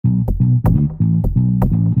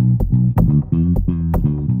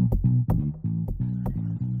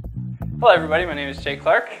Hello everybody, my name is Jay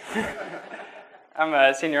Clark. I'm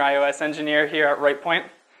a senior iOS engineer here at RightPoint.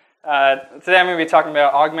 Today I'm going to be talking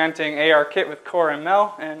about augmenting ARKit with Core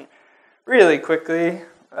ML, and really quickly,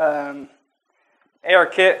 ARKit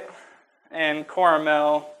and Core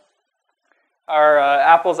ML are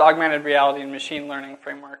Apple's augmented reality and machine learning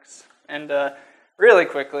frameworks. And really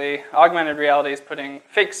quickly, augmented reality is putting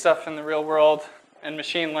fake stuff in the real world, and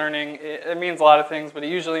machine learning, it means a lot of things, but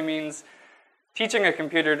it usually means teaching a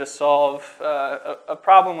computer to solve a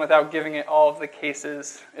problem without giving it all of the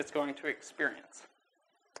cases it's going to experience.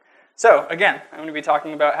 So again, I'm going to be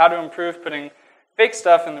talking about how to improve putting fake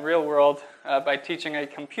stuff in the real world by teaching a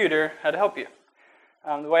computer how to help you.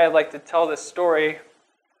 The way I'd like to tell this story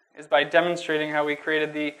is by demonstrating how we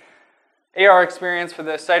created the AR experience for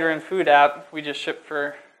the Cider and Food app we just shipped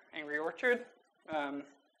for Angry Orchard.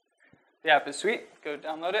 The app is sweet. Go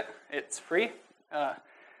download it. It's free.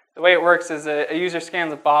 The way it works is a user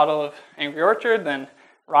scans a bottle of Angry Orchard, then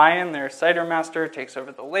Ryan, their cider master, takes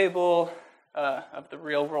over the label of the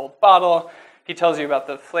real-world bottle. He tells you about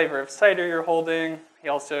the flavor of cider you're holding. He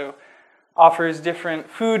also offers different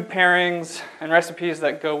food pairings and recipes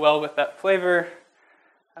that go well with that flavor.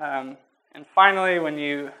 And finally, when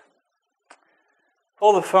you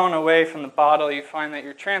pull the phone away from the bottle, you find that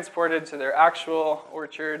you're transported to their actual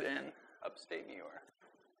orchard in upstate New York.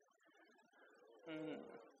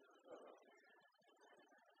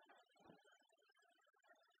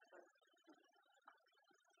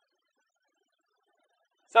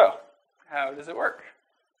 So, how does it work?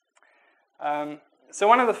 So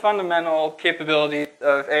one of the fundamental capabilities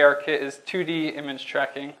of ARKit is 2D image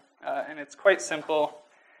tracking, and it's quite simple.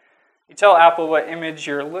 You tell Apple what image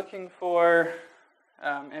you're looking for,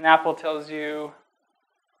 and Apple tells you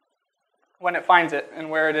when it finds it and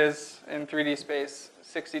where it is in 3D space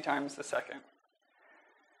 60 times a second.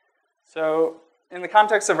 So in the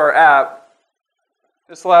context of our app,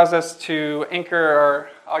 this allows us to anchor our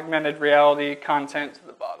augmented reality content to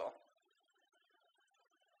the bottle.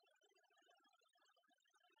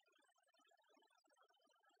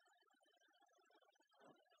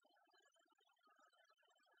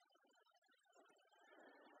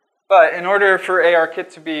 But in order for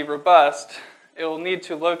ARKit to be robust, it will need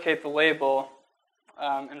to locate the label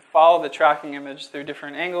and follow the tracking image through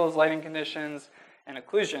different angles, lighting conditions, and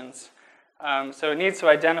occlusions. So it needs to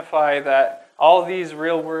identify that all of these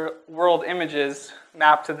real-world images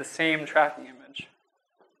map to the same tracking image.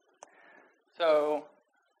 So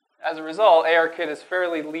as a result, ARKit is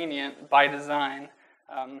fairly lenient by design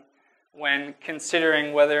when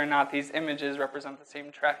considering whether or not these images represent the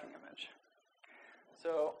same tracking image.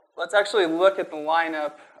 So let's actually look at the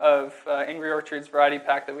lineup of Angry Orchard's variety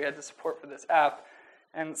pack that we had to support for this app.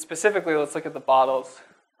 And specifically, let's look at the bottles.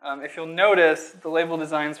 If you'll notice, the label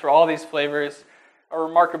designs for all these flavors are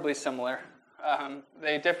remarkably similar.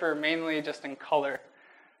 They differ mainly just in color.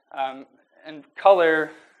 And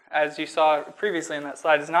color, as you saw previously in that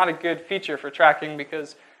slide, is not a good feature for tracking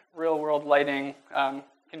because real-world lighting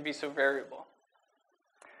can be so variable.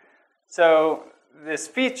 So this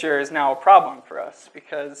feature is now a problem for us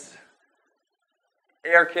because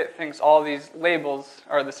ARKit thinks all these labels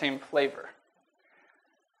are the same flavor.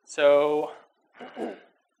 So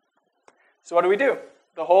what do?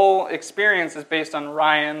 The whole experience is based on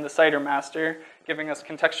Ryan, the cider master, giving us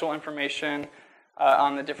contextual information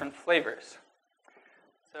on the different flavors.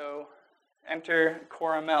 So enter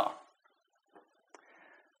Core ML.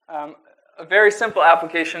 A very simple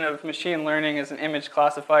application of machine learning is an image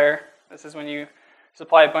classifier. This is when you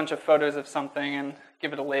supply a bunch of photos of something and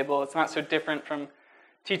give it a label. It's not so different from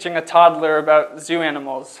teaching a toddler about zoo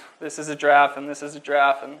animals. This is a giraffe, and this is a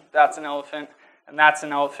giraffe, and that's an elephant, and that's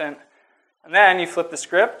an elephant. And then you flip the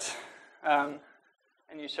script, and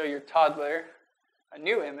you show your toddler a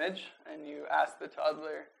new image, and you ask the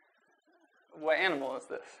toddler, what animal is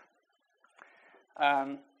this?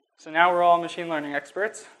 So now we're all machine learning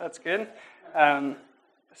experts. That's good.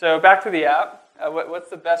 So back to the app. What's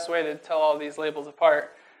the best way to tell all these labels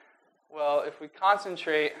apart? Well, if we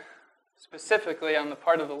concentrate specifically on the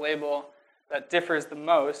part of the label that differs the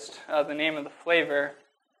most, the name of the flavor,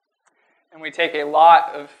 and we take a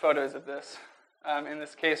lot of photos of this. In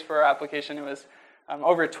this case, for our application, it was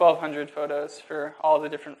over 1,200 photos for all the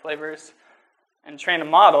different flavors, and train a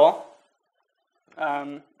model,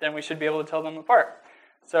 then we should be able to tell them apart.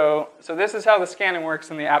 So this is how the scanning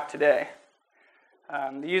works in the app today.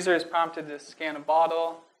 The user is prompted to scan a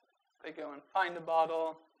bottle. They go and find a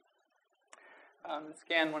bottle, and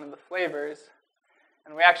scan one of the flavors.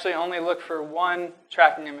 And we actually only look for one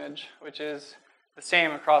tracking image, which is the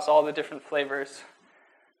same across all the different flavors.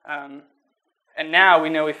 And now we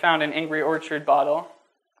know we found an Angry Orchard bottle,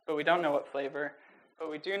 but we don't know what flavor,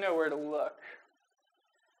 but we do know where to look.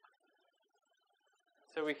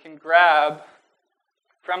 So we can grab,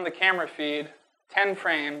 from the camera feed, 10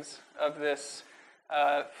 frames of this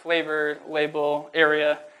flavor label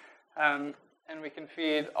area, and we can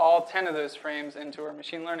feed all 10 of those frames into our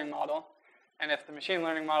machine learning model. And if the machine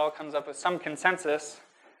learning model comes up with some consensus,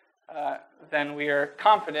 then we are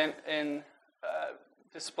confident in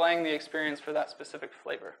displaying the experience for that specific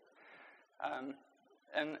flavor.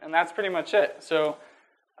 And that's pretty much it. So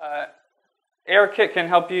ARKit can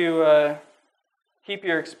help you keep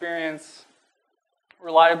your experience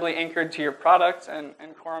reliably anchored to your product, and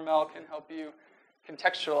CoreML can help you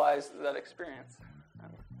contextualize that experience.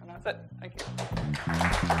 And that's it. Thank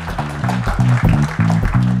you.